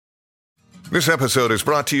This episode is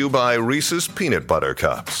brought to you by Reese's Peanut Butter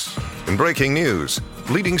Cups. In breaking news,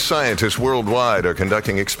 leading scientists worldwide are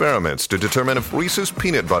conducting experiments to determine if Reese's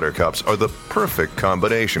Peanut Butter Cups are the perfect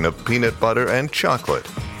combination of peanut butter and chocolate.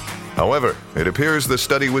 However, it appears the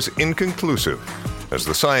study was inconclusive, as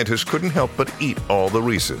the scientists couldn't help but eat all the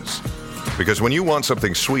Reese's. Because when you want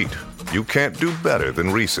something sweet, you can't do better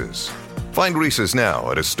than Reese's. Find Reese's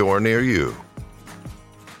now at a store near you.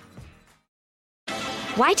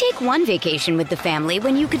 Why take one vacation with the family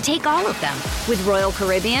when you could take all of them? With Royal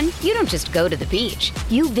Caribbean, you don't just go to the beach.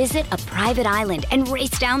 You visit a private island and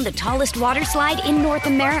race down the tallest water slide in North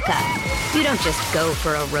America. You don't just go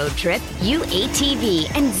for a road trip. You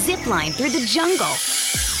ATV and zip line through the jungle.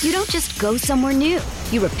 You don't just go somewhere new.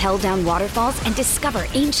 You rappel down waterfalls and discover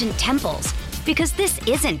ancient temples. Because this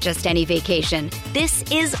isn't just any vacation. This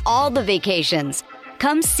is all the vacations.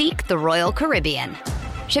 Come seek the Royal Caribbean.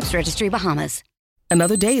 Ships Registry, Bahamas.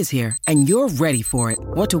 Another day is here, and you're ready for it.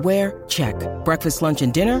 What to wear? Check. Breakfast, lunch,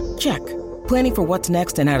 and dinner? Check. Planning for what's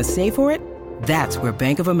next and how to save for it? That's where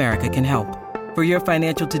Bank of America can help. For your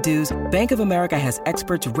financial to-dos, Bank of America has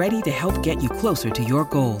experts ready to help get you closer to your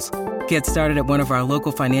goals. Get started at one of our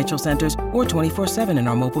local financial centers or 24/7 in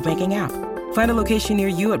our mobile banking app. Find a location near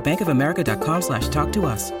you at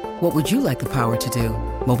bankofamerica.com/talktous. What would you like the power to do?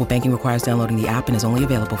 Mobile banking requires downloading the app and is only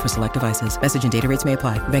available for select devices. Message and data rates may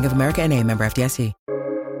apply. Bank of America N.A., member FDIC.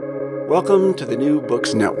 Welcome to the New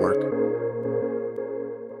Books Network.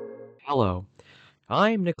 Hello,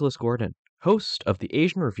 I'm Nicholas Gordon, host of the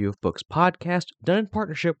Asian Review of Books podcast, done in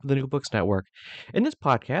partnership with the New Books Network. In this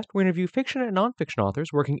podcast, we interview fiction and nonfiction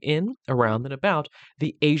authors working in, around, and about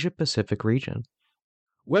the Asia-Pacific region.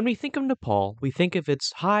 When we think of Nepal, we think of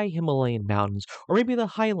its high Himalayan mountains, or maybe the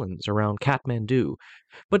highlands around Kathmandu.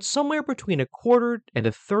 But somewhere between a quarter and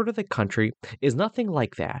a third of the country is nothing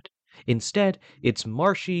like that. Instead, it's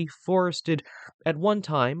marshy, forested, at one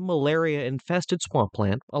time malaria-infested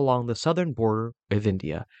swampland along the southern border of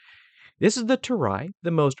India. This is the Tarai,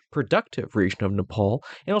 the most productive region of Nepal,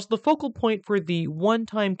 and also the focal point for the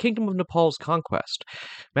one-time Kingdom of Nepal's conquest.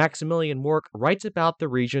 Maximillian Mørch writes about the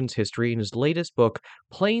region's history in his latest book,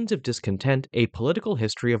 Plains of Discontent, A Political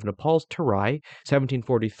History of Nepal's Tarai,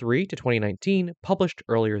 1743 to 2019, published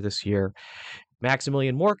earlier this year.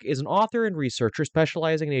 Maximillian Mørch is an author and researcher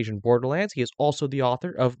specializing in Asian borderlands. He is also the author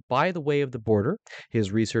of By the Way of the Border.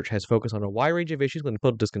 His research has focused on a wide range of issues, including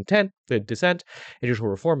political dissent, judicial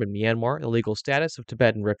reform in Myanmar, the legal status of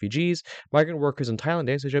Tibetan refugees, migrant workers in Thailand,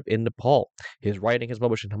 and citizenship in Nepal. His writing has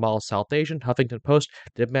published in Himal South Asian, Huffington Post,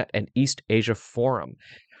 Diplomat, and East Asia Forum.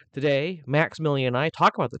 Today, Maximillian and I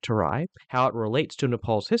talk about the Tarai, how it relates to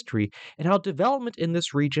Nepal's history, and how development in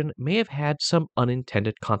this region may have had some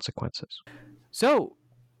unintended consequences. So,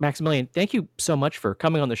 Maximillian, thank you so much for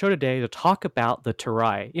coming on the show today to talk about the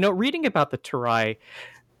Tarai. You know, reading about the Tarai,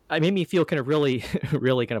 it made me feel kind of really,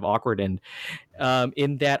 really kind of awkward, and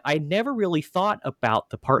in that I never really thought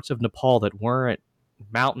about the parts of Nepal that weren't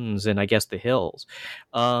mountains and I guess the hills.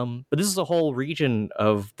 But this is a whole region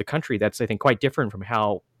of the country that's, I think, quite different from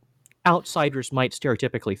how outsiders might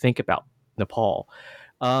stereotypically think about Nepal.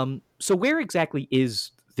 So where exactly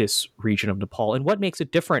is this region of Nepal, and what makes it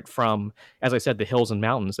different from, as I said, the hills and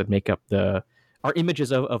mountains that make up our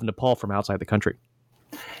images of Nepal from outside the country?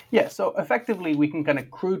 Yeah, so effectively we can kind of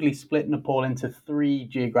crudely split Nepal into three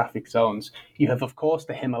geographic zones. You have, of course,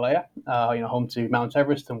 the Himalaya, home to Mount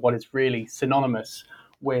Everest and what is really synonymous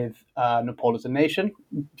with Nepal as a nation.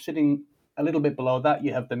 Sitting a little bit below that,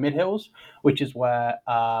 you have the mid-hills, which is where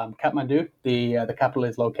Kathmandu, the capital,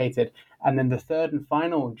 is located. And then the third and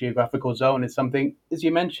final geographical zone is something, as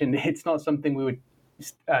you mentioned, it's not something we would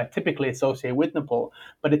typically associate with Nepal,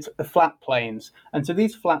 but it's the flat plains. And so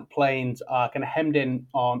these flat plains are kind of hemmed in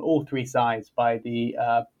on all three sides by the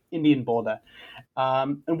Indian border.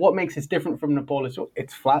 And what makes this different from Nepal is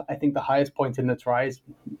it's flat. I think the highest point in the Tarai is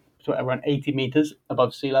around 80 meters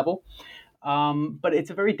above sea level. But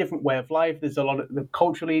it's a very different way of life. There's a lot of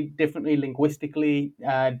culturally differently, linguistically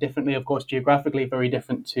differently, of course, geographically very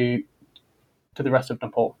different to the rest of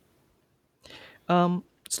Nepal. So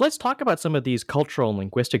let's talk about some of these cultural and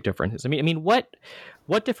linguistic differences. I mean, what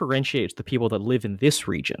differentiates the people that live in this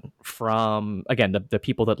region from, again, the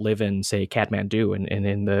people that live in, say, Kathmandu and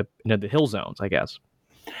in the hill zones, I guess?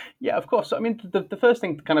 Yeah, of course. So, I mean, the first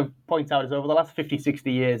thing to kind of point out is over the last 50,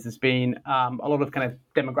 60 years, there's been a lot of kind of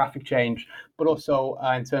demographic change, but also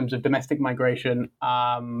in terms of domestic migration,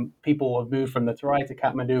 people have moved from the Tarai to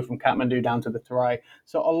Kathmandu, from Kathmandu down to the Tarai.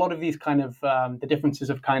 So a lot of these kind of, the differences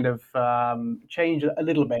have kind of changed a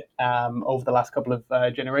little bit over the last couple of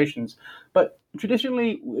generations. But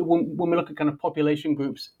traditionally, when we look at kind of population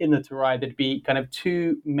groups in the Tarai, there'd be kind of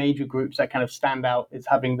two major groups that kind of stand out as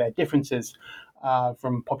having their differences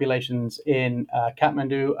from populations in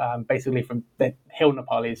Kathmandu, basically from the hill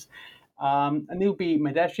Nepalis. And they'll be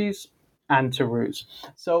Madeshis and Tarus.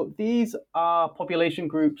 So these are population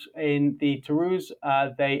groups in the Tarus.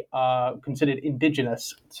 They are considered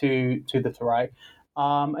indigenous to the Tarai.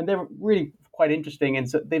 And they're really quite interesting in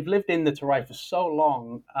that they've lived in the Tarai for so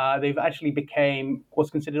long, they've actually became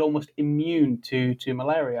what's considered almost immune to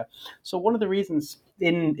malaria. So one of the reasons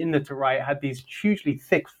in the Tarai it had these hugely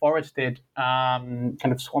thick forested, kind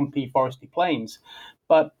of swampy, foresty plains,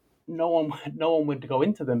 but no one would go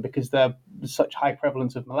into them because there's such high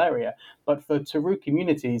prevalence of malaria. But for Taru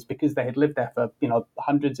communities, because they had lived there for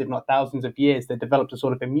hundreds, if not thousands of years, they developed a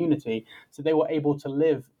sort of immunity. So they were able to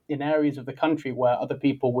live in areas of the country where other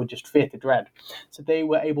people would just fear to dread. So they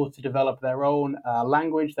were able to develop their own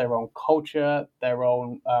language, their own culture, their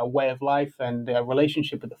own way of life, and their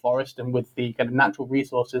relationship with the forest and with the kind of natural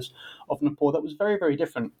resources of Nepal that was very, very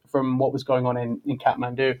different from what was going on in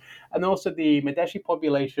Kathmandu. And also the Madeshi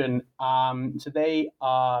population, so they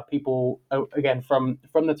are people, again, from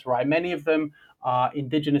the Tarai. Many of them are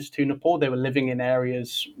indigenous to Nepal. They were living in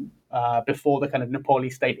areas before the kind of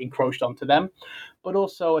Nepali state encroached onto them. But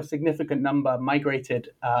also a significant number migrated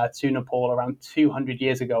to Nepal around 200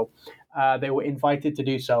 years ago. They were invited to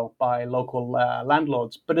do so by local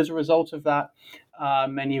landlords. But as a result of that,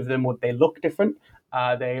 many of them, they look different.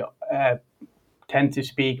 They tend to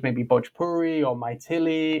speak maybe Bhojpuri or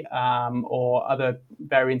Maithili or other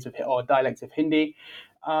variants of or dialects of Hindi.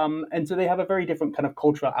 And so they have a very different kind of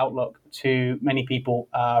cultural outlook to many people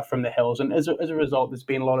from the hills. And as a result, there's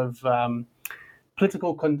been a lot of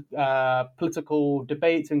political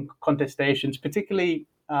debates and contestations, particularly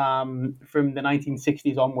from the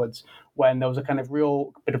 1960s onwards, when there was a kind of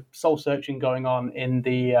real bit of soul searching going on in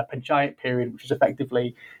the Panchayat period, which is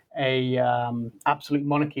effectively a absolute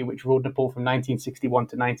monarchy which ruled Nepal from 1961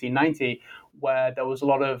 to 1990, where there was a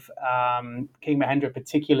lot of King Mahendra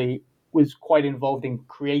particularly was quite involved in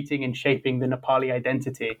creating and shaping the Nepali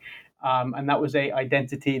identity. And that was a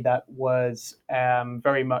identity that was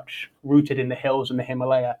very much rooted in the hills and the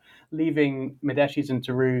Himalaya, leaving Madeshis and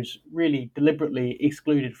Tarus really deliberately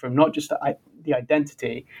excluded from not just the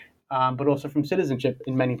identity, but also from citizenship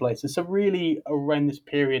in many places. So really around this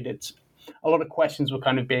period, it's a lot of questions were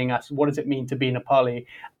kind of being asked. What does it mean to be Nepali?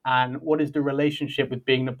 And what is the relationship with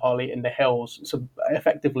being Nepali in the hills? So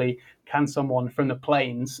effectively, can someone from the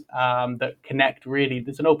plains that connect really,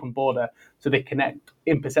 there's an open border, so they connect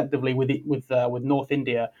imperceptibly with North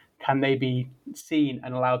India, can they be seen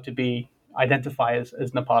and allowed to be identified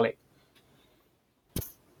as Nepali?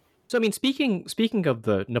 So, I mean, speaking of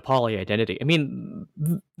the Nepali identity, I mean,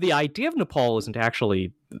 the idea of Nepal isn't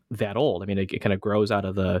actually that old. I mean, it kind of grows out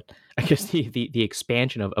of the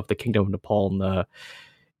expansion of the Kingdom of Nepal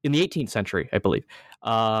in the 18th century, I believe.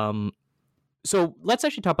 So let's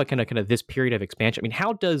actually talk about kind of this period of expansion. I mean,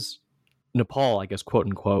 how does Nepal, I guess, quote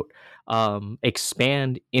unquote,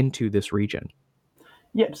 expand into this region?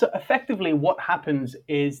 Yeah, so effectively what happens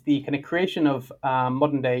is the kind of creation of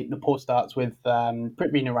modern day Nepal starts with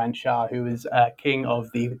Prithvi Narayan Shah, who is king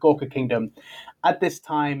of the Gorkha kingdom. At this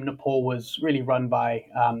time, Nepal was really run by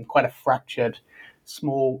quite a fractured,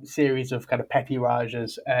 small series of kind of petty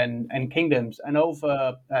rajas and kingdoms. And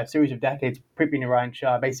over a series of decades, Prithvi Narayan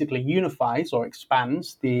Shah basically unifies or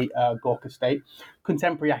expands the Gorkha state.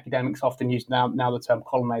 Contemporary academics often use now the term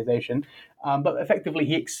colonization. But effectively,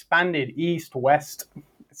 he expanded east, west,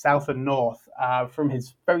 south, and north from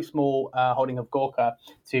his very small holding of Gorkha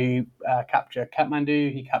to capture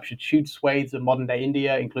Kathmandu. He captured huge swathes of modern-day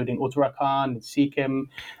India, including Uttarakhand, Sikkim,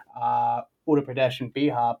 Uttar Pradesh, and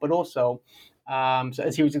Bihar. But also, so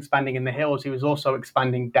as he was expanding in the hills, he was also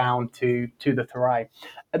expanding down to the Tarai.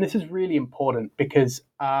 And this is really important because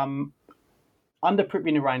under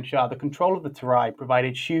Prithvi Narayan Shah, the control of the Tarai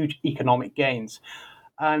provided huge economic gains.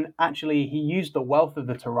 And actually, he used the wealth of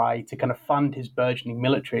the Tarai to kind of fund his burgeoning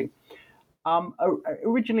military.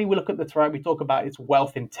 Originally, we look at the Tarai, we talk about its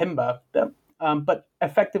wealth in timber. But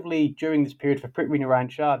effectively, during this period for Prithvi Narayan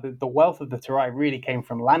Shah, the wealth of the Tarai really came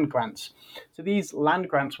from land grants. So these land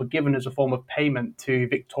grants were given as a form of payment to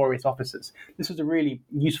victorious officers. This was a really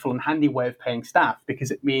useful and handy way of paying staff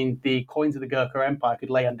because it meant the coins of the Gurkha Empire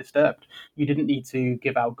could lay undisturbed. You didn't need to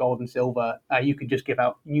give out gold and silver. You could just give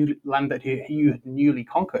out new land that you had newly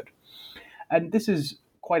conquered. And this is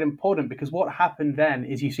quite important because what happened then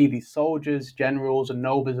is you see these soldiers, generals, and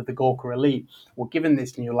nobles of the Gorkha elite were given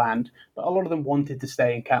this new land, but a lot of them wanted to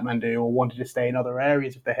stay in Kathmandu or wanted to stay in other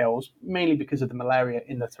areas of the hills, mainly because of the malaria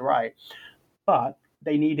in the Tarai. But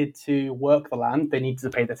they needed to work the land, they needed to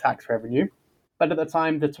pay the tax revenue. But at the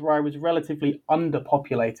time, the Tarai was relatively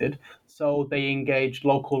underpopulated, so they engaged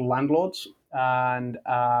local landlords and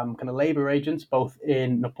kind of labor agents, both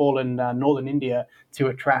in Nepal and northern India, to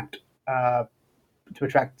attract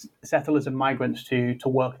settlers and migrants to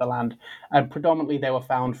work the land. And predominantly they were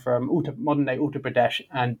found from modern-day Uttar Pradesh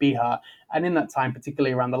and Bihar. And in that time,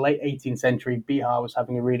 particularly around the late 18th century, Bihar was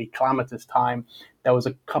having a really calamitous time. There was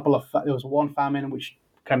one famine which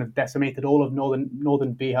kind of decimated all of northern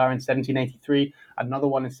Bihar in 1783, another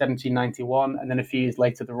one in 1791, and then a few years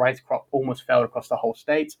later, the rice crop almost failed across the whole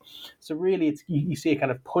state. So really, you see a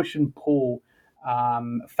kind of push and pull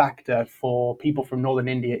factor for people from northern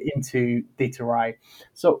India into the Tarai.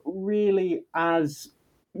 So really, as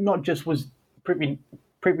not just was Prithvi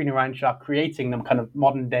Narayan Shah creating them kind of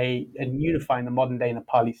modern day and unifying the modern day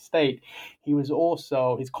Nepali state, he was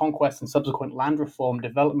also, his conquest and subsequent land reform,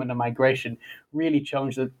 development and migration really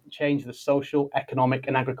changed the social, economic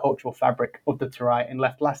and agricultural fabric of the Tarai and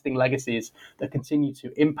left lasting legacies that continue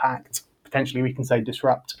to impact, potentially we can say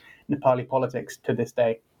disrupt, Nepali politics to this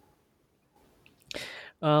day.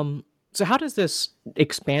 So how does this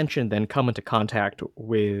expansion then come into contact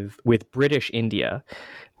with British India?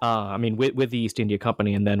 With the East India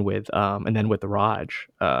Company and then with the Raj.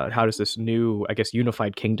 How does this new, I guess,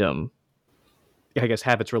 unified kingdom, I guess,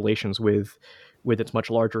 have its relations with its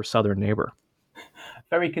much larger southern neighbor?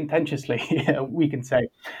 Very contentiously, we can say.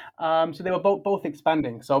 So they were both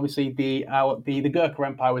expanding. So obviously the Gurkha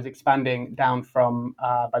Empire was expanding down from,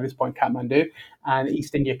 by this point, Kathmandu, and the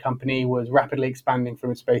East India Company was rapidly expanding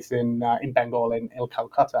from its base in Bengal, in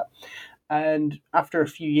Calcutta. And after a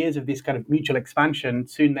few years of this kind of mutual expansion,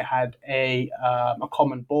 soon they had a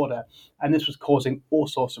common border, and this was causing all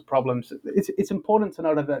sorts of problems. It's important to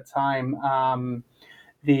note at that time,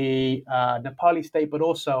 the Nepali state, but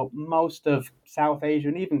also most of South Asia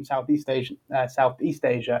and even Southeast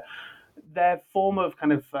Asia, their form of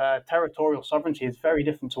kind of territorial sovereignty is very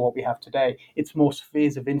different to what we have today. It's more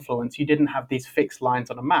spheres of influence. You didn't have these fixed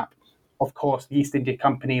lines on a map. Of course, the East India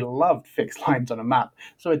Company loved fixed lines on a map,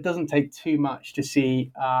 so it doesn't take too much to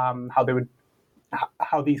see how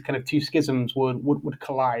these kind of two schisms would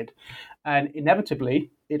collide. And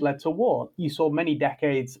inevitably, it led to war. You saw many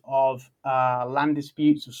decades of land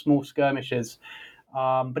disputes, of small skirmishes,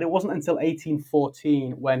 but it wasn't until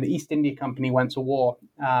 1814 when the East India Company went to war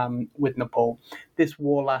with Nepal. This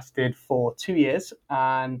war lasted for 2 years,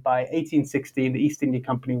 and by 1816, the East India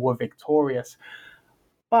Company were victorious.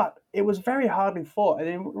 But it was very hardly fought.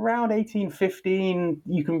 And around 1815,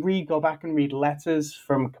 you can go back and read letters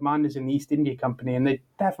from commanders in the East India Company, and they're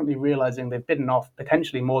definitely realizing they've bitten off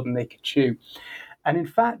potentially more than they could chew. And in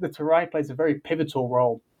fact, the Tarai plays a very pivotal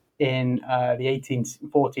role in the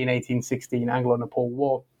 1814-1816 Anglo-Nepal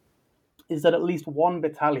War, is that at least one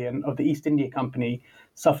battalion of the East India Company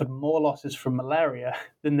suffered more losses from malaria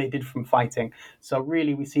than they did from fighting. So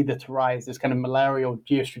really, we see the Tarai as this kind of malarial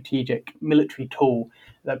geostrategic military tool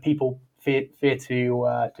that people fear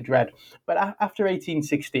to dread. But after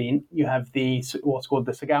 1816, you have what's called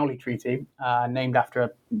the Sagauli Treaty, named after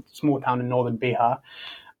a small town in northern Bihar.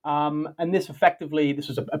 And this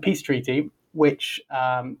was a peace treaty which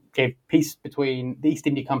gave peace between the East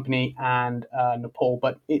India Company and Nepal,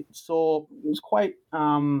 but it was quite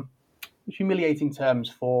humiliating terms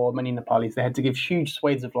for many Nepalis. They had to give huge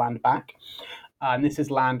swathes of land back. And this is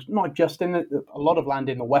land, not just a lot of land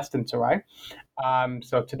in the Western Tarai.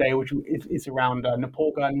 So today, which is around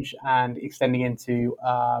Nepalganj and extending into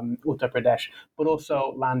Uttar Pradesh, but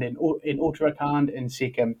also land in Uttarakhand and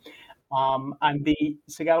Sikkim. And the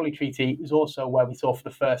Sagauli Treaty is also where we saw for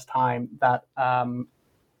the first time that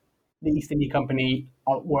the East India Company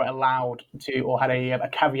were allowed to, or had a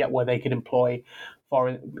caveat where they could employ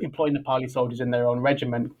Nepali soldiers in their own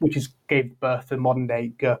regiment, which gave birth to the modern day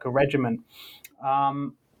Gurkha regiment.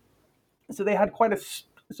 So they had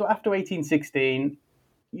so after 1816,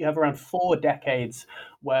 you have around 4 decades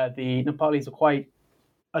where the Nepalis are quite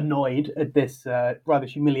annoyed at this rather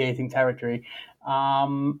humiliating territory.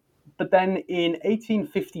 But then in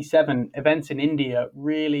 1857, events in India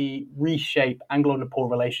really reshape Anglo-Nepal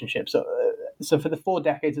relationships. So for the 4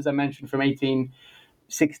 decades, as I mentioned, from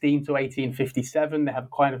 1816 to 1857, they have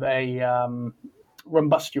kind of a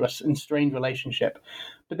rumbustious and strained relationship.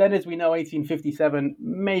 But then, as we know, 1857,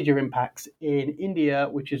 major impacts in India,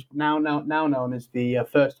 which is now known as the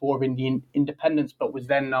First War of Indian Independence, but was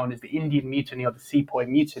then known as the Indian Mutiny or the Sepoy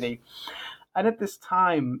Mutiny. And at this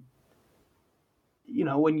time,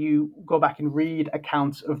 when you go back and read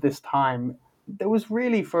accounts of this time, there was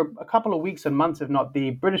really, for a couple of weeks and months, if not,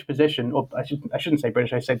 the British position, or I shouldn't say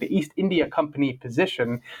British, I say the East India Company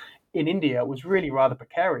position in India was really rather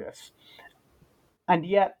precarious. And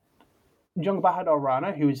yet, Jung Bahadur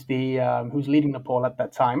Rana, who's leading Nepal at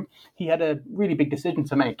that time, he had a really big decision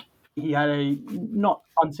to make. He had a not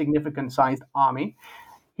insignificant sized army.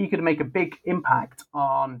 He could make a big impact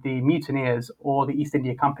on the mutineers or the East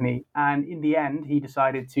India Company. And in the end, he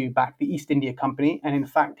decided to back the East India Company. And in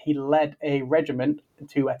fact, he led a regiment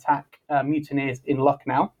to attack mutineers in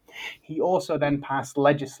Lucknow. He also then passed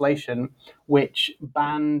legislation which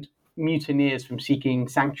banned mutineers from seeking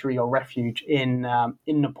sanctuary or refuge in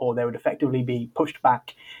Nepal. They would effectively be pushed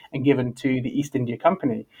back and given to the East India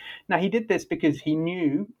Company. Now, he did this because he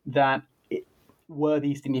knew that were the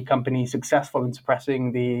East India Company successful in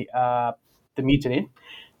suppressing the mutiny,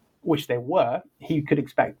 which they were, he could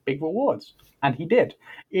expect big rewards, and he did.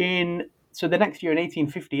 So the next year, in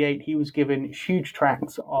 1858, he was given huge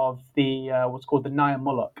tracts of the what's called the Naya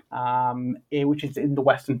Muluk, which is in the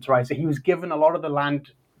western Tarai. So he was given a lot of the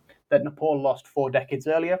land that Nepal lost 4 decades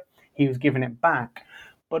earlier. He was given it back.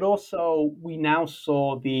 But also, we now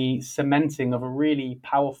saw the cementing of a really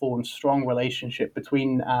powerful and strong relationship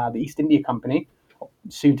between the East India Company,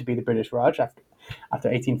 soon to be the British Raj after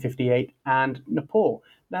 1858, and Nepal.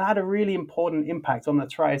 That had a really important impact on the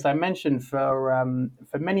Tarai. As I mentioned, for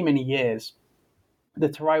many, many years, the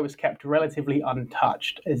Tarai was kept relatively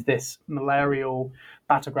untouched as this malarial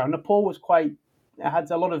battleground. Nepal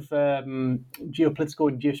had a lot of geopolitical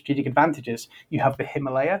and geostrategic advantages. You have the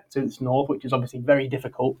Himalaya to its north, which is obviously very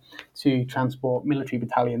difficult to transport military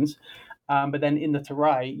battalions. But then in the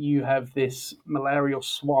Tarai, you have this malarial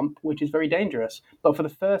swamp, which is very dangerous. But for the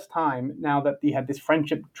first time, now that you had this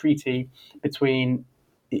friendship treaty between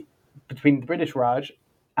the British Raj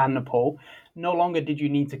and Nepal, no longer did you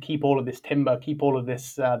need to keep all of this timber, keep all of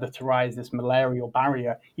this, the Tarai, this malarial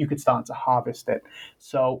barrier. You could start to harvest it.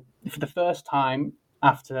 So for the first time,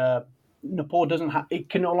 after Nepal it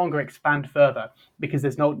can no longer expand further because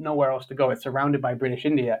there's nowhere else to go. It's surrounded by British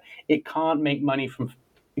India. It can't make money from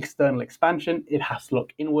external expansion. It has to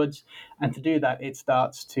look inwards. And to do that, it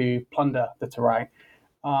starts to plunder the Tarai.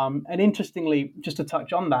 And interestingly, just to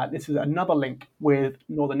touch on that, this is another link with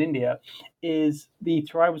northern India, is the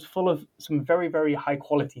Tarai was full of some very, very high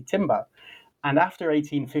quality timber. And after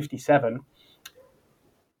 1857,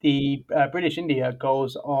 the British India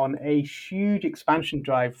goes on a huge expansion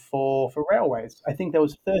drive for railways. I think there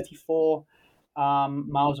was 34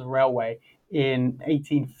 miles of railway in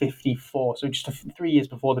 1854. So just 3 years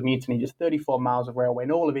before the mutiny, just 34 miles of railway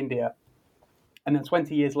in all of India. And then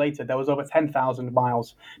 20 years later, there was over 10,000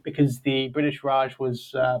 miles because the British Raj was,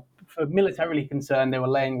 for militarily concerned, they were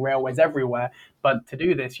laying railways everywhere. But to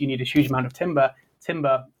do this, you need a huge amount of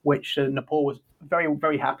timber which Nepal was very,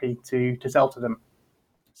 very happy to sell to them.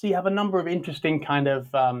 So you have a number of interesting kind of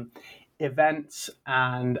events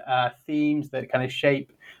and themes that kind of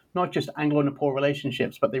shape not just Anglo-Nepal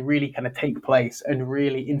relationships, but they really kind of take place and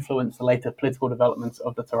really influence the later political developments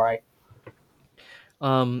of the Tarai.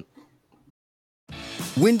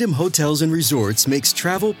 Wyndham Hotels and Resorts makes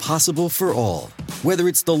travel possible for all. Whether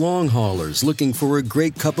it's the long haulers looking for a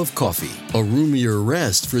great cup of coffee, a roomier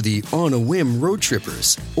rest for the on-a-whim road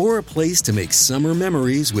trippers, or a place to make summer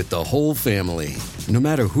memories with the whole family. No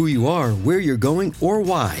matter who you are, where you're going, or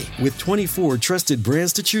why, with 24 trusted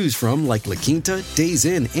brands to choose from like La Quinta, Days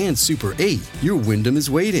Inn, and Super 8, your Wyndham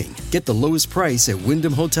is waiting. Get the lowest price at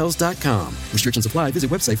WyndhamHotels.com. Restrictions apply. Visit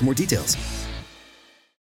website for more details.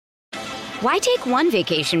 Why take one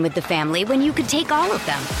vacation with the family when you could take all of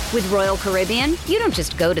them? With Royal Caribbean, you don't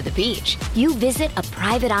just go to the beach. You visit a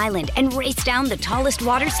private island and race down the tallest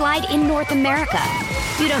water slide in North America.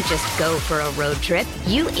 You don't just go for a road trip.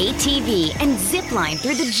 You ATV and zip line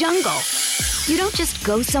through the jungle. You don't just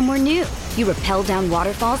go somewhere new. You rappel down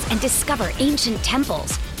waterfalls and discover ancient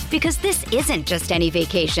temples. Because this isn't just any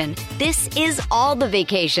vacation. This is all the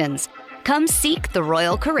vacations. Come seek the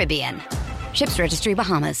Royal Caribbean. Ships Registry,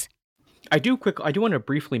 Bahamas. I do want to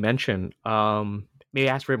briefly mention, maybe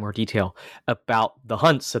ask for a bit more detail about the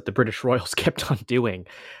hunts that the British royals kept on doing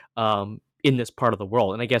in this part of the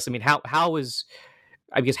world. And I guess, how is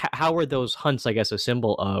I guess, how are those hunts, I guess, a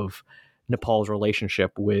symbol of Nepal's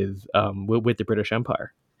relationship with the British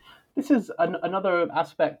Empire? This is another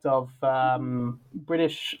aspect of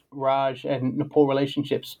British Raj and Nepal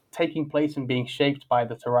relationships taking place and being shaped by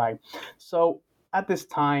the Tarai. So at this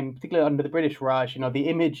time, particularly under the British Raj, the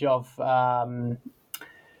image of the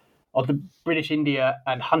British India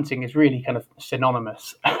and hunting is really kind of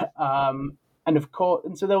synonymous. And of course,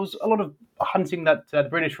 and so there was a lot of hunting that the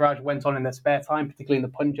British Raj went on in their spare time, particularly in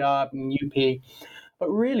the Punjab and UP. But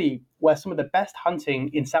really, where some of the best hunting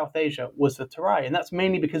in South Asia was the Tarai, and that's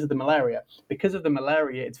mainly because of the malaria. Because of the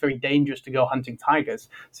malaria, it's very dangerous to go hunting tigers.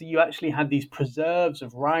 So you actually had these preserves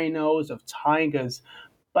of rhinos, of tigers.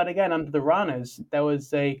 But again, under the Ranas, there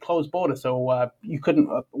was a closed border, so you couldn't,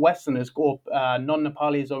 Westerners or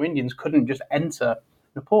non-Nepalis or Indians couldn't just enter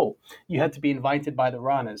Nepal. You had to be invited by the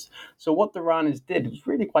Ranas. So what the Ranas did was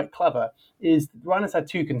really quite clever, is the Ranas had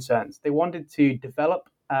two concerns. They wanted to develop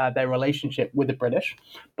their relationship with the British,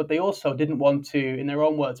 but they also didn't want to, in their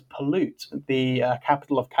own words, pollute the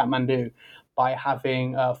capital of Kathmandu by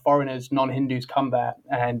having foreigners, non-Hindus come there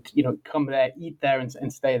and come there, eat there,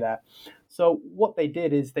 and stay there. So what they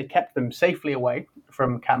did is they kept them safely away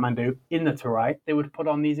from Kathmandu in the Tarai. They would put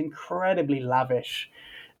on these incredibly lavish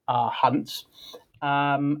hunts.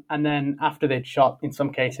 And then after they'd shot, in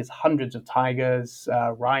some cases, hundreds of tigers,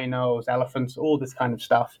 rhinos, elephants, all this kind of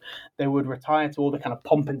stuff, they would retire to all the kind of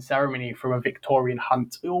pomp and ceremony from a Victorian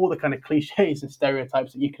hunt, all the kind of cliches and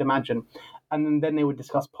stereotypes that you can imagine. And then they would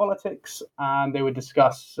discuss politics, and they would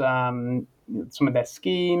discuss some of their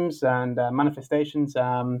schemes and manifestations.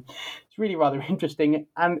 It's really rather interesting.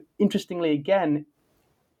 And interestingly, again,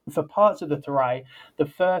 for parts of the Tarai, the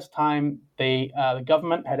first time the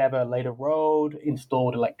government had ever laid a road,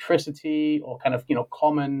 installed electricity, or kind of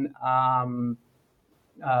common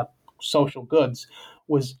social goods,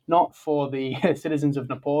 was not for the citizens of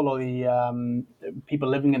Nepal or the people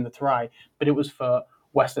living in the Tarai, but it was for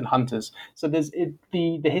Western hunters. So there's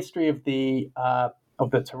the history of the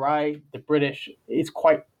Tarai, the British, is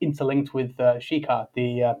quite interlinked with Shikar,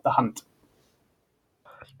 the hunt.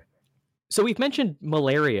 So we've mentioned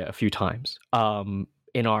malaria a few times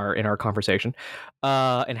in our conversation,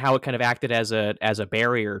 and how it kind of acted as a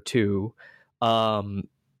barrier to invasion,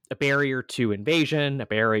 a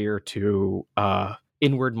barrier to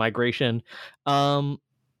inward migration.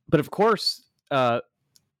 But of course, a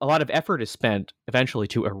lot of effort is spent eventually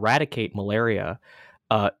to eradicate malaria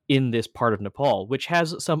in this part of Nepal, which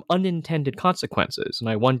has some unintended consequences. And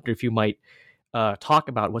I wonder if you might talk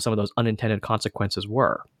about what some of those unintended consequences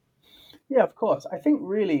were. Yeah, of course. I think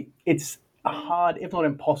really it's hard, if not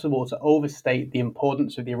impossible, to overstate the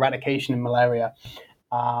importance of the eradication of malaria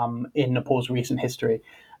in Nepal's recent history.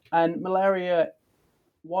 And malaria,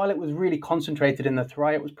 while it was really concentrated in the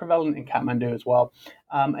Tarai, it was prevalent in Kathmandu as well.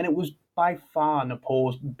 And it was by far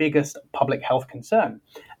Nepal's biggest public health concern.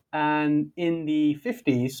 And in the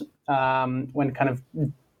 50s, when kind of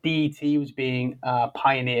DET was being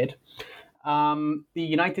pioneered, the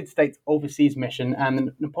United States Overseas Mission and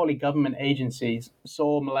the Nepali government agencies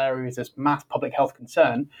saw malaria as this mass public health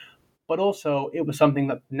concern, but also it was something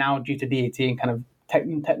that now, due to DET and kind of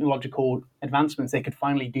technological advancements, they could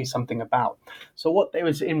finally do something about. So what there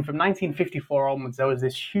was from 1954 onwards, there was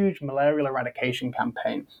this huge malaria eradication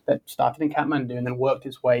campaign that started in Kathmandu and then worked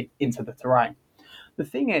its way into the Tarai. The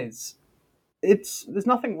thing is, there's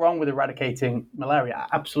nothing wrong with eradicating malaria.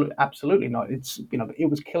 Absolutely not. It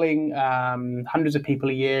was killing hundreds of people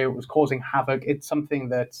a year. It was causing havoc. It's something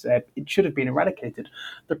that it should have been eradicated.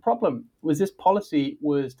 The problem was this policy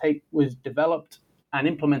was developed and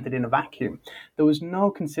implemented in a vacuum. There was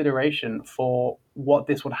no consideration for what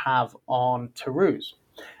this would have on Tarus.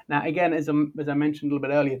 Now, again, as I mentioned a little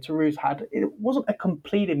bit earlier, Tarus it wasn't a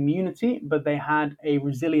complete immunity, but they had a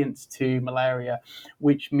resilience to malaria,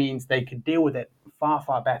 which means they could deal with it far,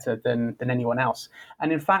 far better than anyone else.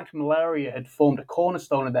 And in fact, malaria had formed a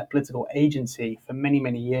cornerstone of their political agency for many,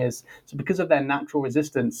 many years. So because of their natural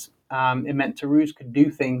resistance, it meant Tarus could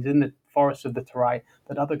do things in the forests of the Tarai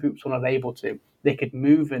that other groups were not able to. They could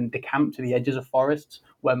move and decamp to the edges of forests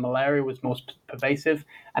where malaria was most pervasive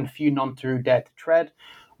and few non-Taru dared to tread,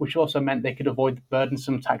 which also meant they could avoid the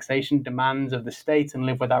burdensome taxation demands of the state and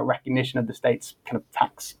live without recognition of the state's kind of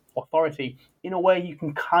tax authority. In a way, you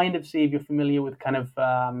can kind of see, if you're familiar with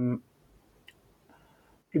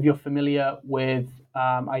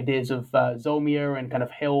ideas of Zomia and kind of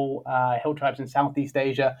hill tribes in Southeast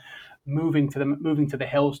Asia, moving to the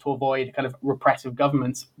hills to avoid kind of repressive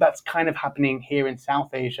governments. That's kind of happening here in South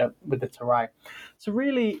Asia with the Tarai. So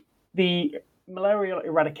really, the malaria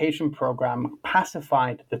eradication program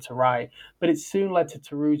pacified the Tarai, but it soon led to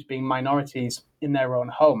Tarus being minorities in their own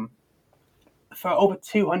home. For over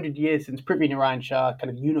 200 years since Prithvi Narayan Shah kind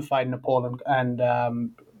of unified Nepal,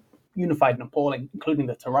 including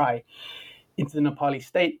the Tarai, into the Nepali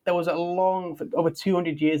state, there was over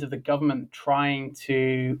 200 years of the government trying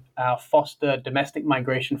to foster domestic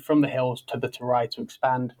migration from the hills to the Tarai to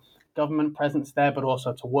expand government presence there, but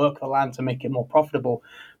also to work the land to make it more profitable.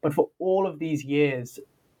 But for all of these years,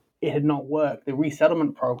 it had not worked. The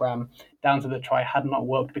resettlement program down to the Tarai had not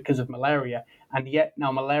worked because of malaria. And yet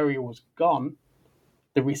now malaria was gone,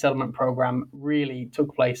 the resettlement program really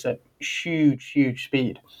took place at huge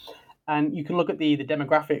speed. And you can look at the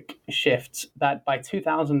demographic shifts that by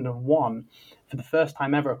 2001, for the first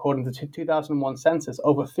time ever, according to the 2001 census,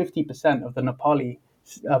 over 50% of the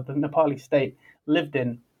Nepali state lived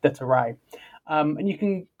in the Tarai. And you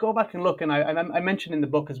can go back and look, and I mentioned in the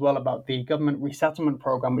book as well about the government resettlement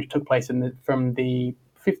program, which took place from the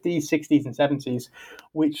 50s, 60s, and 70s,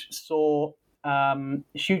 which saw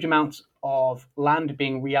huge amounts of land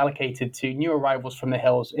being reallocated to new arrivals from the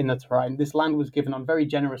hills in the Tarai. And this land was given on very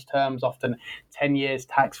generous terms, often 10 years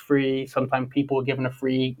tax-free. Sometimes people were given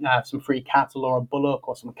some free cattle or a bullock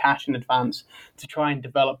or some cash in advance to try and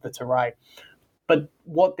develop the Tarai. But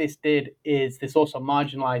what this did is this also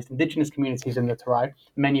marginalized indigenous communities in the Tarai.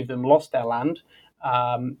 Many of them lost their land,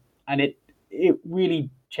 and it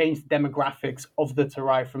really changed the demographics of the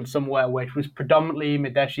Tarai from somewhere which was predominantly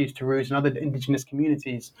Madeshis, Tarus, and other indigenous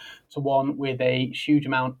communities to one with a huge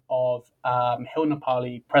amount of Hill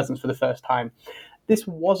Nepali presence for the first time. This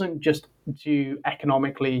wasn't just to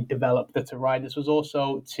economically develop the Tarai. This was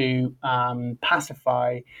also to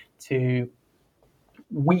pacify, to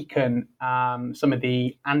weaken some of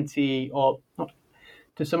the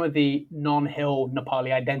some of the non-Hill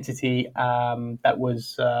Nepali identity that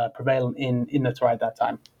was prevalent in the Tarai at that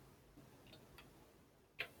time.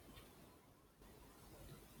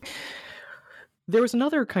 There was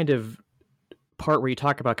another kind of part where you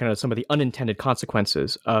talk about kind of some of the unintended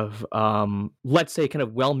consequences of, let's say, kind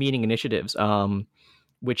of well-meaning initiatives,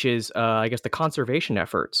 which is, I guess, the conservation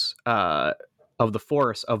efforts of the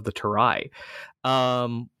forests of the Tarai.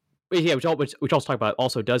 Which also talk about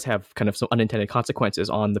also does have kind of some unintended consequences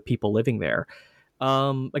on the people living there.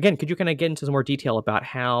 Again, could you kind of get into some more detail about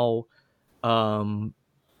how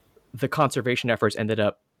the conservation efforts ended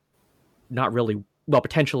up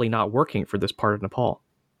potentially not working for this part of Nepal?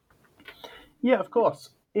 Yeah, of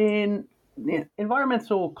course. In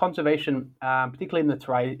environmental conservation, particularly in the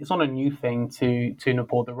Tarai, it's not a new thing to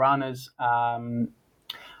Nepal. The Ranas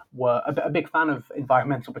were a big fan of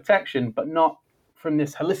environmental protection, but not from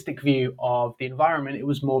this holistic view of the environment. It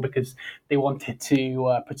was more because they wanted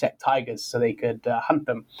to protect tigers so they could hunt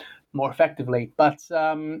them more effectively. But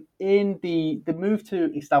in the move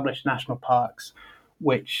to establish national parks,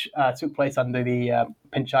 which took place under the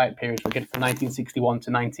Panchayat period, again from 1961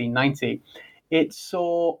 to 1990, it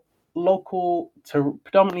saw local,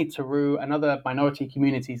 predominantly Taru and other minority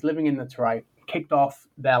communities living in the Tarai kicked off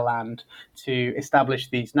their land to establish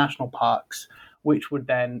these national parks, which would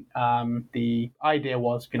then, the idea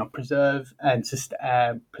was, preserve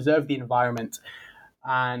the environment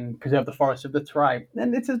and preserve the forests of the Tarai.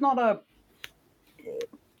 And this is not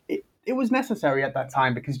it was necessary at that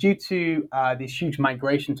time because due to this huge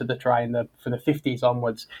migration to the Tarai for the 50s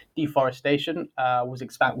onwards, deforestation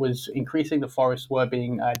was increasing. The forests were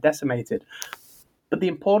being decimated. But the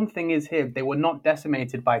important thing is here, they were not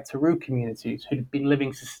decimated by Taru communities who'd been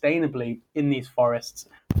living sustainably in these forests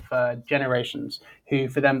for generations, who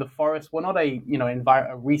for them the forests were not a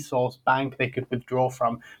resource bank they could withdraw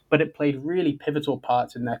from, but it played really pivotal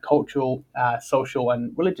parts in their cultural, social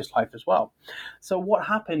and religious life as well. So what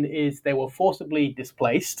happened is they were forcibly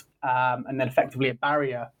displaced and then effectively a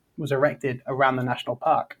barrier was erected around the national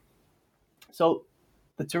park. So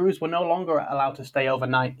the Tarus were no longer allowed to stay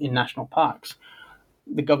overnight in national parks.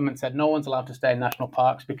 The government said no one's allowed to stay in national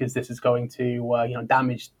parks because this is going to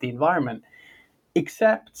damage the environment.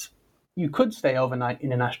 Except you could stay overnight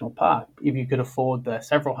in a national park if you could afford the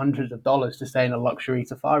several hundreds of dollars to stay in a luxury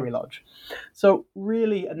safari lodge. So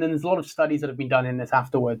really, and then there's a lot of studies that have been done in this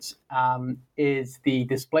afterwards, is the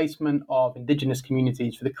displacement of indigenous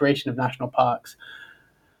communities for the creation of national parks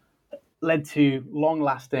led to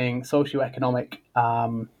long-lasting socioeconomic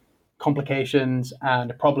complications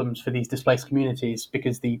and problems for these displaced communities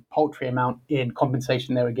because the paltry amount in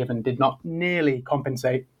compensation they were given did not nearly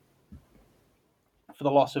compensate for the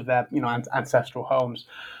loss of their ancestral homes.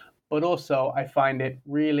 But also I find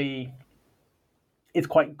it's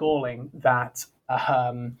quite galling that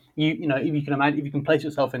If you can imagine, if you can place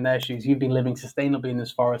yourself in their shoes, you've been living sustainably in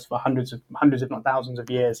this forest for hundreds, if not thousands of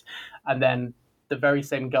years, and then the very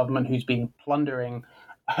same government who's been plundering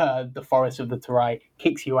the forests of the Tarai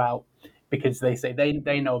kicks you out because they say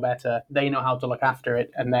they know better, they know how to look after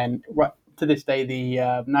it, and then to this day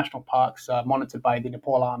the national parks are monitored by the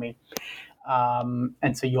Nepal army,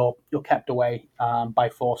 and so you're kept away by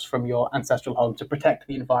force from your ancestral home to protect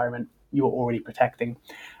the environment you were already protecting.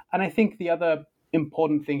 And I think the other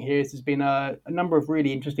important thing here is there's been a number of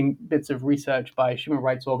really interesting bits of research by human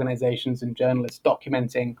rights organizations and journalists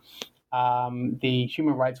documenting the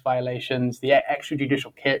human rights violations, the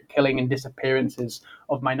extrajudicial killing and disappearances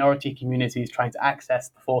of minority communities trying to access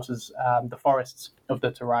the forests of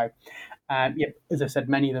the Tarai. And yet, as I said,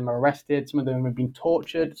 many of them are arrested. Some of them have been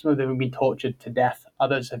tortured. Some of them have been tortured to death.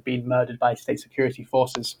 Others have been murdered by state security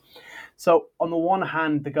forces. So on the one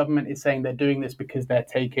hand, the government is saying they're doing this because they're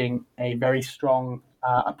taking a very strong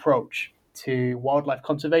approach to wildlife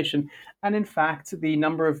conservation. And in fact, the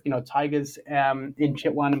number of tigers in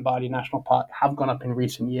Chitwan and Bardi National Park have gone up in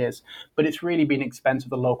recent years, but it's really been expense of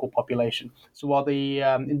the local population. So while the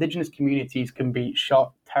indigenous communities can be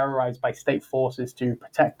shot, terrorized by state forces to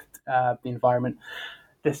protect the environment,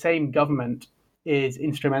 the same government is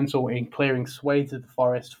instrumental in clearing swathes of the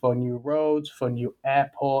forest for new roads, for new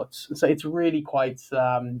airports. So it's really quite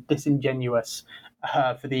disingenuous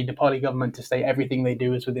for the Nepali government to say everything they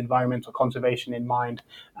do is with environmental conservation in mind,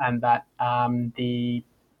 and that the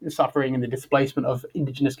suffering and the displacement of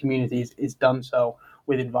indigenous communities is done so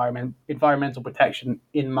with environmental protection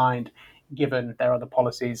in mind, given their other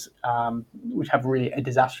policies, which have really a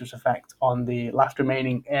disastrous effect on the last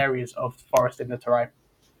remaining areas of forest in the Tarai.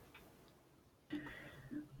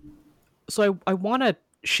 So I want to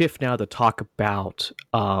shift now to talk about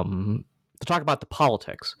the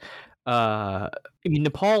politics.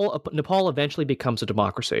 Nepal eventually becomes a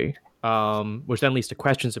democracy, which then leads to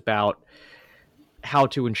questions about how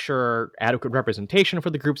to ensure adequate representation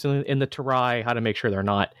for the groups in the Tarai, how to make sure they're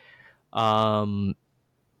not, how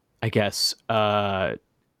they're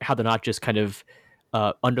not just kind of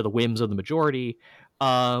under the whims of the majority.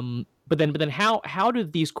 But then how do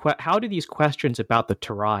these questions about the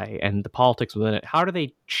Tarai and the politics within it, how do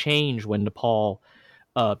they change when Nepal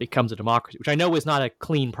becomes a democracy, which I know is not a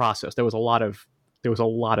clean process? There was a lot of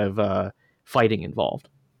fighting involved.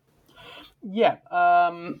 Yeah.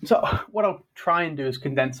 So what I'll try and do is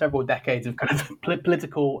condense several decades of kind of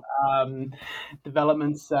political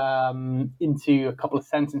developments into a couple of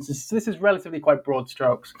sentences. So this is relatively quite broad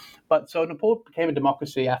strokes. But so Nepal became a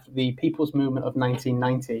democracy after the People's Movement of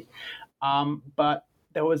 1990. But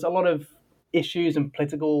there was a lot of issues and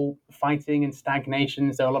political fighting and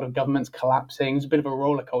stagnations. There were a lot of governments collapsing. It was a bit of a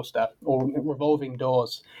roller coaster or revolving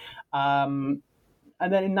doors.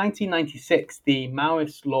 And then in 1996, the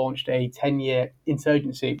Maoists launched a 10-year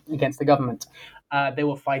insurgency against the government. They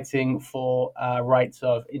were fighting for rights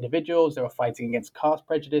of individuals. They were fighting against caste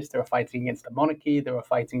prejudice. They were fighting against the monarchy. They were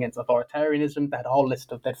fighting against authoritarianism. They had a whole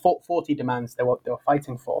list of 40 demands they were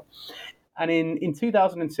fighting for. And in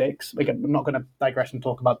 2006, again, I'm not going to digress and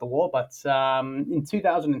talk about the war, but in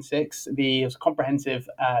 2006, there was a comprehensive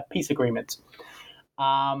peace agreement,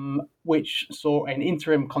 which saw an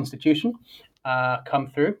interim constitution come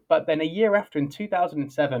through. But then a year after, in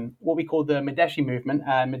 2007, what we call the Medeshi movement,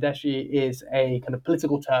 Medeshi is a kind of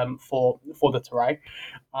political term for the Tarai.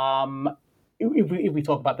 If we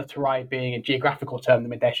talk about the Tarai being a geographical term, the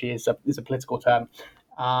Medeshi is a political term.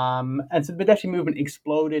 And so the Medeshi movement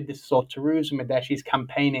exploded. This saw Tarus and Medeshis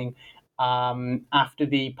campaigning after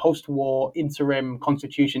the post-war interim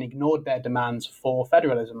constitution ignored their demands for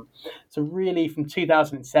federalism. So really, from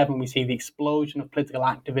 2007, we see the explosion of political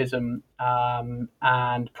activism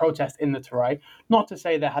and protest in the Tarai. Not to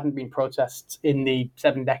say there hadn't been protests in the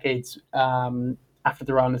 7 decades after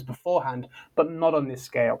the Ranas beforehand, but not on this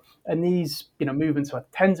scale. And these movements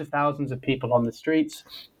had tens of thousands of people on the streets.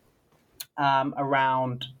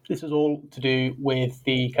 Around this was all to do with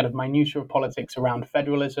the kind of minutiae of politics around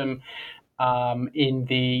federalism in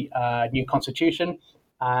the new constitution.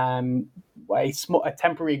 A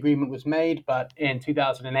temporary agreement was made, but in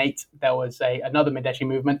 2008 there was another Medeshi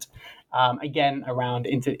movement, again around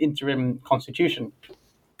interim constitution.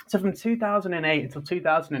 So from 2008 until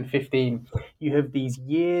 2015, you have these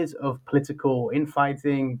years of political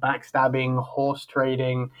infighting, backstabbing, horse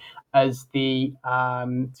trading, as the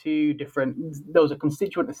there was a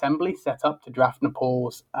constituent assembly set up to draft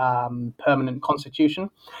Nepal's permanent constitution,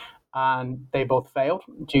 and they both failed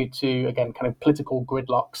due to, again, kind of political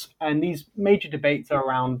gridlocks. And these major debates are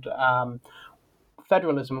around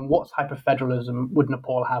federalism and what type of federalism would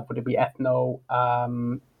Nepal have? Would it be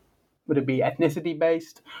Would it be ethnicity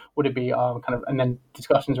based? Would it be and then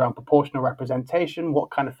discussions around proportional representation?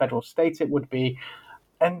 What kind of federal state it would be?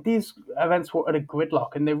 And these events were at a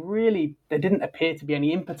gridlock, and there didn't appear to be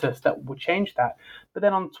any impetus that would change that. But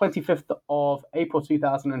then on 25th of April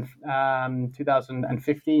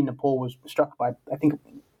 2015, Nepal was struck by, I think,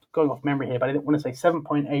 going off memory here, but I didn't want to say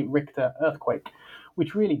 7.8 Richter earthquake,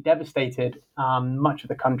 which really devastated much of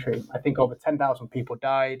the country. I think over 10,000 people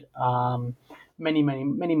died. Many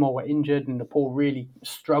more were injured, and Nepal really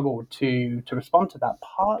struggled to respond to that,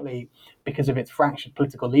 partly because of its fractured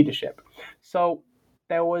political leadership. So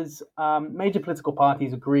there was major political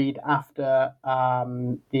parties agreed after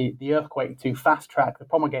the earthquake to fast track the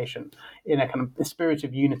promulgation in a kind of a spirit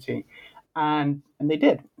of unity. And they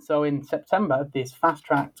did. So in September, this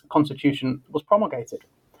fast-tracked constitution was promulgated.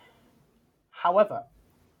 However,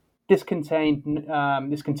 this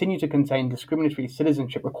continued to contain discriminatory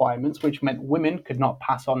citizenship requirements, which meant women could not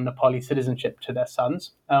pass on Nepali citizenship to their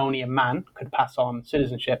sons. Only a man could pass on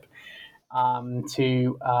citizenship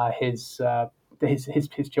to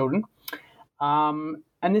his children.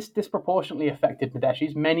 And this disproportionately affected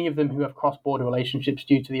Madeshis, many of them who have cross-border relationships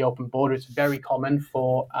due to the open border. It's very common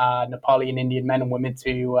for Nepali and Indian men and women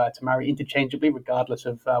to marry interchangeably, regardless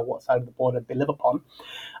of what side of the border they live upon.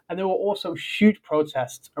 And there were also huge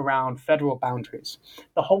protests around federal boundaries.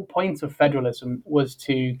 The whole point of federalism was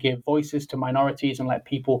to give voices to minorities and let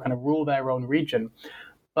people kind of rule their own region.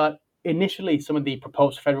 But initially, some of the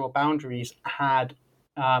proposed federal boundaries had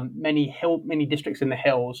many districts in the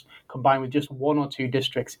hills combined with just one or two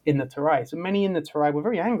districts in the Tarai. So many in the Tarai were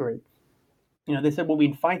very angry. They said, well,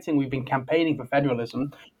 we've been campaigning for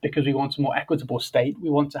federalism because we want a more equitable state. We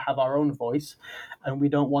want to have our own voice, and we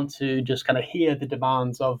don't want to just kind of hear the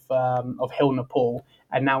demands of Hill Nepal.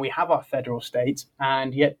 And now we have our federal state,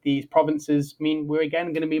 and yet these provinces mean we're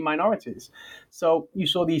again going to be minorities. So you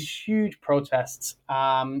saw these huge protests,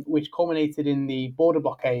 which culminated in the border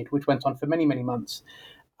blockade, which went on for many, many months,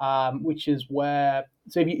 which is where,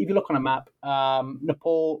 so if you look on a map,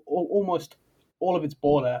 Nepal, almost all of its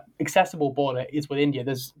accessible border is with India.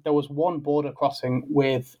 There was one border crossing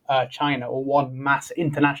with China, or one mass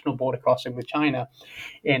international border crossing with China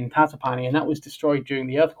in Tatapani, and that was destroyed during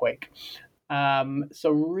the earthquake. So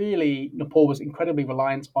really, Nepal was incredibly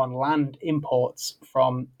reliant on land imports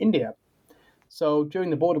from India. So during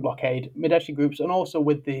the border blockade, Madheshi groups, and also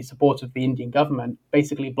with the support of the Indian government,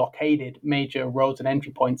 basically blockaded major roads and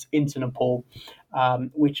entry points into Nepal,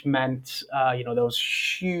 which meant there was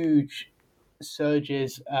huge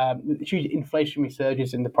surges, huge inflationary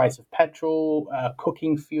surges in the price of petrol,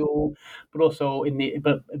 cooking fuel, but also in the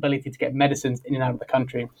ability to get medicines in and out of the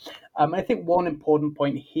country. I think one important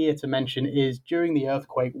point here to mention is during the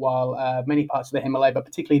earthquake, while many parts of the Himalaya, but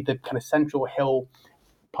particularly the kind of central hill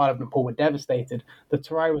part of Nepal were devastated, the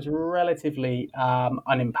Tarai was relatively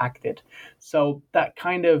unimpacted. So that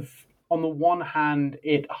kind of, on the one hand,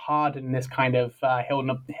 it hardened this kind of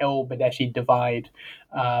hill-Madheshi divide.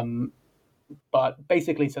 But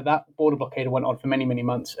basically, so that border blockade went on for many, many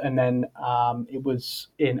months. And then it was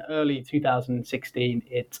in early 2016,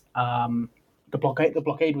 the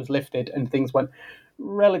blockade was lifted and things went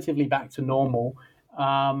relatively back to normal.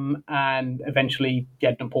 And eventually,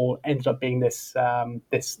 Nepal ended up being this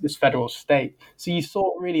federal state. So you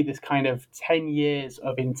saw really this kind of 10 years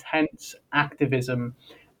of intense activism,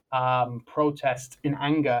 protest and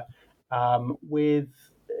anger with...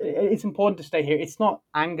 It's important to stay here. It's not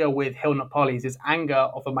anger with Hill Nepalis. It's anger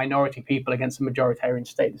of a minority people against a majoritarian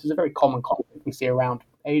state. This is a very common conflict we see around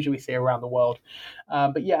Asia, we see around the world.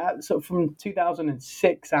 But yeah, so from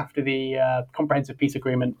 2006, after the Comprehensive Peace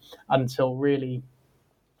Agreement, until really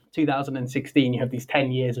 2016, you have these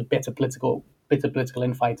 10 years of bitter political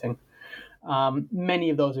infighting. Many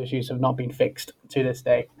of those issues have not been fixed to this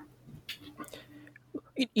day.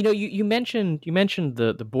 You mentioned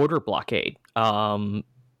the border blockade,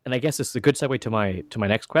 and I guess this is a good segue to my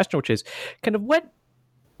next question, which is kind of what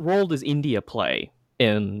role does India play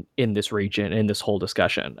in this region, in this whole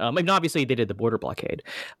discussion? I mean, obviously they did the border blockade,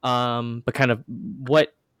 but kind of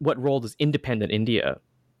what role does independent India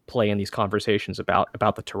play in these conversations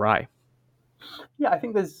about the Tarai? Yeah, I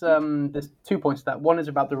think there's 2 points to that. One is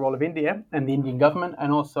about the role of India and the Indian government,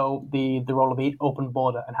 and also the role of the open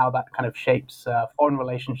border and how that kind of shapes foreign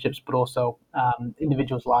relationships, but also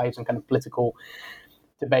individuals' lives and kind of political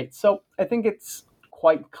debates. So I think it's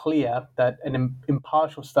quite clear that an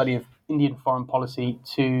impartial study of Indian foreign policy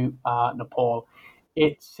to Nepal,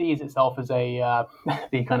 it sees itself as the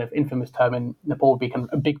kind of infamous term in Nepal would be kind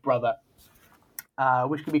of a big brother,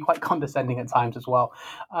 which can be quite condescending at times as well.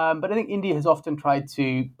 But I think India has often tried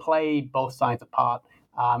to play both sides apart.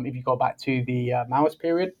 If you go back to the Maoist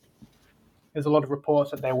period, there's a lot of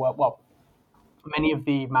reports that many of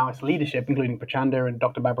the Maoist leadership, including Prachanda and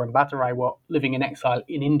Dr. Baburam Bhattarai, were living in exile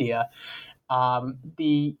in India.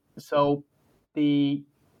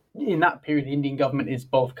 In that period, the Indian government is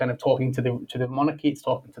both kind of talking to the monarchy, it's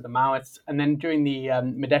talking to the Maoists, and then during the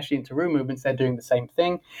Madhesi and Tarai movements, they're doing the same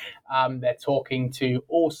thing. They're talking to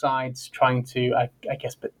all sides, trying to, I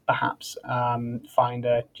guess, perhaps find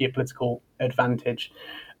a geopolitical advantage.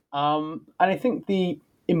 And I think the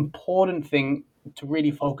important thing to really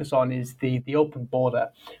focus on is the open border,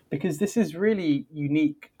 because this is really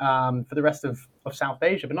unique for the rest of South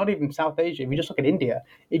Asia, but not even South Asia. If you just look at India,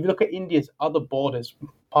 if you look at India's other borders,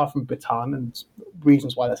 apart from Bhutan, and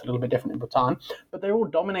reasons why that's a little bit different in Bhutan, but they're all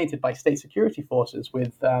dominated by state security forces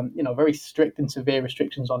with very strict and severe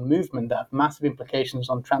restrictions on movement that have massive implications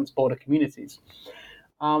on trans-border communities.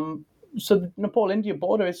 So the Nepal-India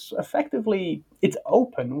border is effectively, it's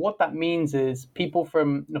open. What that means is people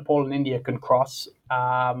from Nepal and India can cross.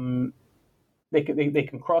 They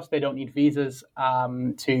can cross. They don't need visas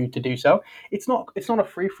to do so. It's not a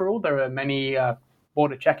free-for-all. There are many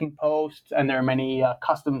border checking posts and there are many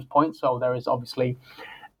customs points. So there is obviously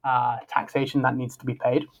taxation that needs to be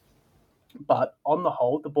paid. But on the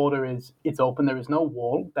whole, the border it's open. There is no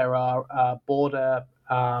wall. There are border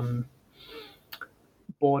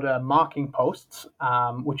marking posts,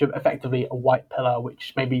 which are effectively a white pillar,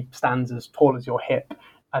 which maybe stands as tall as your hip,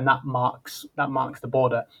 and that marks the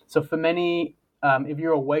border. So for many, if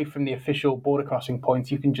you're away from the official border crossing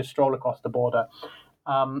points, you can just stroll across the border,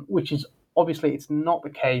 which is obviously it's not the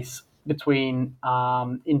case between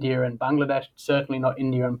India and Bangladesh. Certainly not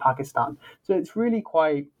India and Pakistan. So it's really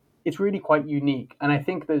quite unique, and I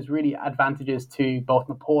think there's really advantages to both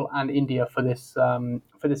Nepal and India for this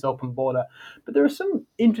open border. But there are some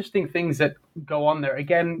interesting things that go on there.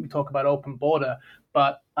 Again, we talk about open border,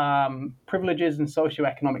 but privileges and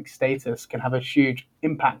socioeconomic status can have a huge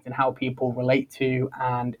impact in how people relate to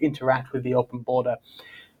and interact with the open border.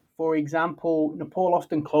 For example, Nepal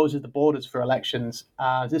often closes the borders for elections.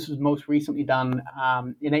 This was most recently done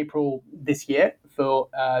in April this year for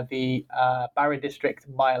the Bara district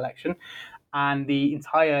by-election, and the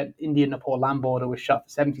entire India-Nepal land border was shut for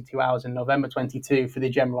 72 hours in November 22 for the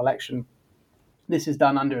general election. This is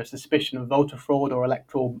done under a suspicion of voter fraud or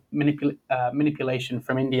electoral manipulation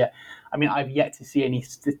from India. I mean, I've yet to see any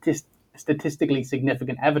statistically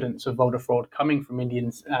significant evidence of voter fraud coming from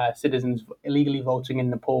Indian citizens illegally voting in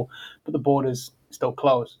Nepal, but the borders still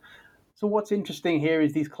closed. So what's interesting here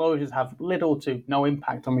is these closures have little to no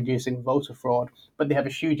impact on reducing voter fraud, but they have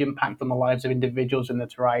a huge impact on the lives of individuals in the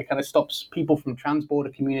Tarai. It kind of stops people from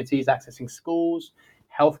trans-border communities accessing schools,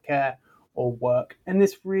 healthcare, or work. And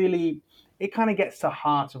this really, it kind of gets to the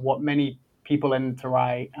heart of what many people in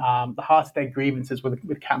Tarai, the heart of their grievances with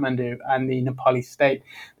Kathmandu and the Nepali state.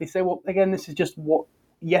 They say, well, again, this is just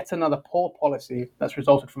yet another poor policy that's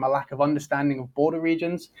resulted from a lack of understanding of border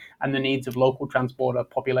regions and the needs of local trans-border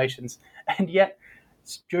populations. And yet,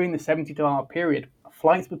 during the 72-hour period,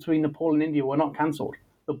 flights between Nepal and India were not cancelled.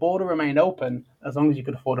 The border remained open as long as you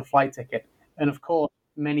could afford a flight ticket. And of course,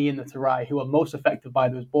 many in the Tarai who are most affected by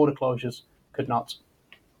those border closures could not.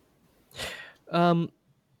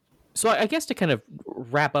 So I guess to kind of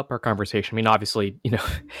wrap up our conversation, I mean, obviously,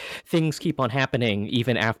 things keep on happening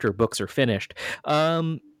even after books are finished.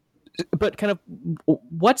 But kind of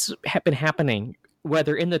what's been happening,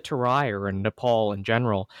 whether in the Tarai or in Nepal in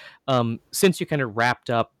general, since you kind of wrapped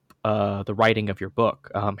up the writing of your book?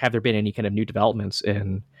 Have there been any kind of new developments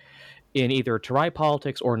in either Tarai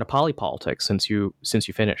politics or Nepali politics since you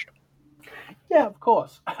finished? Yeah, of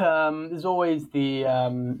course. There's always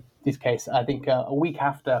this case. I think a week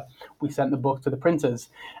after we sent the book to the printers,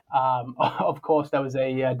 of course, there was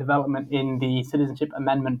a development in the Citizenship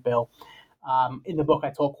Amendment Bill. In the book,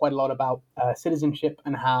 I talk quite a lot about citizenship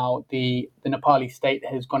and how the Nepali state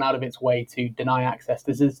has gone out of its way to deny access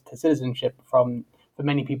to citizenship for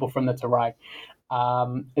many people from the Tarai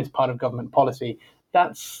as part of government policy.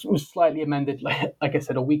 That was slightly amended, like I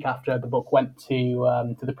said, a week after the book went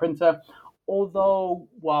to the printer. Although,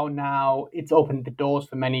 while now it's opened the doors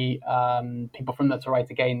for many people from the Tarai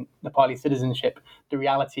to gain Nepali citizenship, the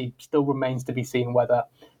reality still remains to be seen whether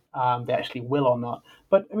they actually will or not.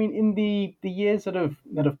 But I mean, in the years that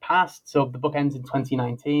have passed, so the book ends in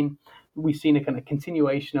 2019, we've seen a kind of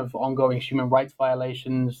continuation of ongoing human rights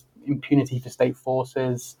violations, impunity for state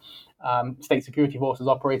forces, state security forces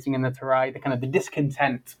operating in the Tarai. The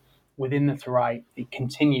discontent within the Tarai, it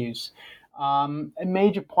continues. A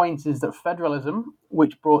major point is that federalism,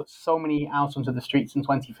 which brought so many out onto the streets in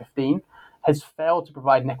 2015, has failed to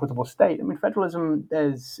provide an equitable state. I mean, federalism,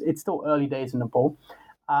 it's still early days in Nepal.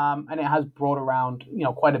 and it has brought around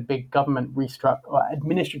quite a big government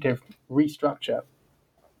administrative restructure.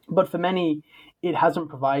 But for many, it hasn't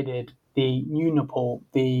provided the new Nepal,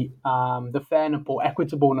 the fair Nepal,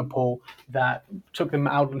 equitable Nepal that took them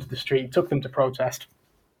out into the street, took them to protest.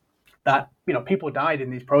 That people died in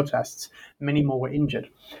these protests, many more were injured.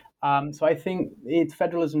 So I think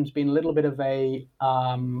federalism's been a little bit of a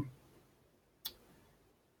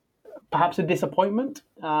perhaps a disappointment.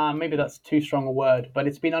 Maybe that's too strong a word, but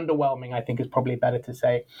it's been underwhelming, I think is probably better to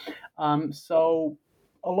say. So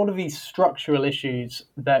a lot of these structural issues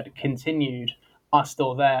that continued are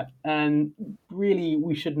still there. And really,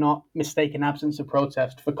 we should not mistake an absence of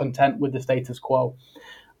protest for content with the status quo.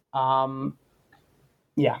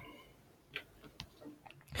 Yeah.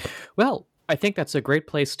 Well, I think that's a great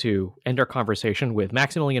place to end our conversation with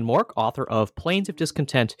Maximillian Mørch, author of Plains of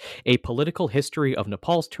Discontent, A Political History of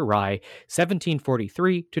Nepal's Tarai,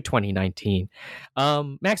 1743 to 2019.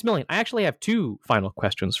 Maximillian, I actually have two final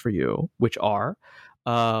questions for you, which are,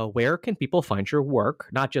 where can people find your work,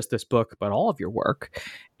 not just this book, but all of your work?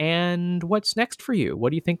 And what's next for you? What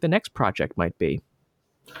do you think the next project might be?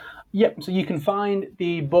 Yep, so you can find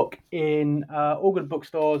the book in all good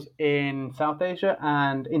bookstores in South Asia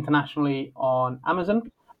and internationally on Amazon.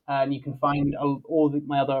 And you can find all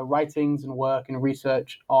my other writings and work and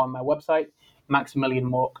research on my website,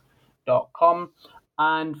 maximillianmorch.com.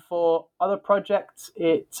 And for other projects,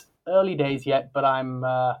 it's early days yet, but I'm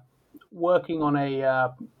working on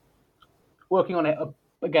a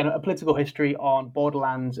political history on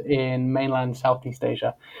borderlands in mainland Southeast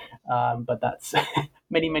Asia, but that's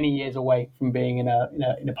many, many years away from being in a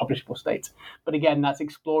publishable state. But again, that's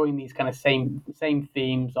exploring these kind of same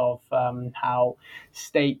themes of how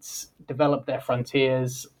states develop their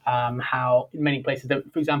frontiers, how in many places,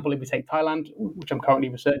 for example, if we take Thailand, which I'm currently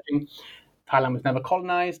researching, Thailand was never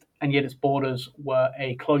colonized, and yet its borders were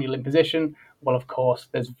a colonial imposition. Well, of course,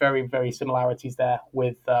 there's very, very similarities there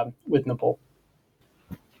with Nepal.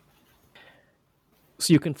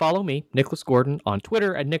 So you can follow me, Nicholas Gordon, on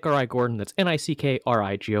Twitter at NickRIGordon. That's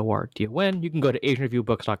NickRigordon. You can go to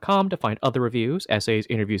AsianReviewBooks.com to find other reviews, essays,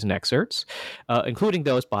 interviews, and excerpts, including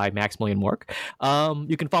those by Maximillian Mørch.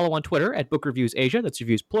 You can follow on Twitter at Book Reviews Asia. That's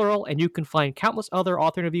reviews plural. And you can find countless other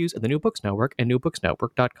author interviews at the New Books Network and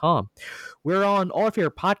newbooksnetwork.com. We're on all of your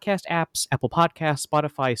podcast apps, Apple Podcasts,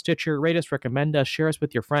 Spotify, Stitcher. Rate us, recommend us, share us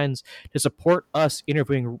with your friends to support us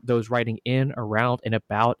interviewing those writing in, around, and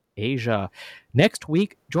about Asia. Next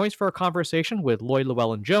week, join us for a conversation with Lloyd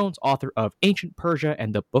Llewellyn-Jones, author of Ancient Persia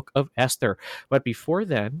and the Book of Esther. But before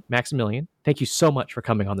then, Maximillian, thank you so much for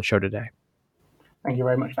coming on the show today. Thank you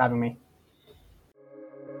very much for having me.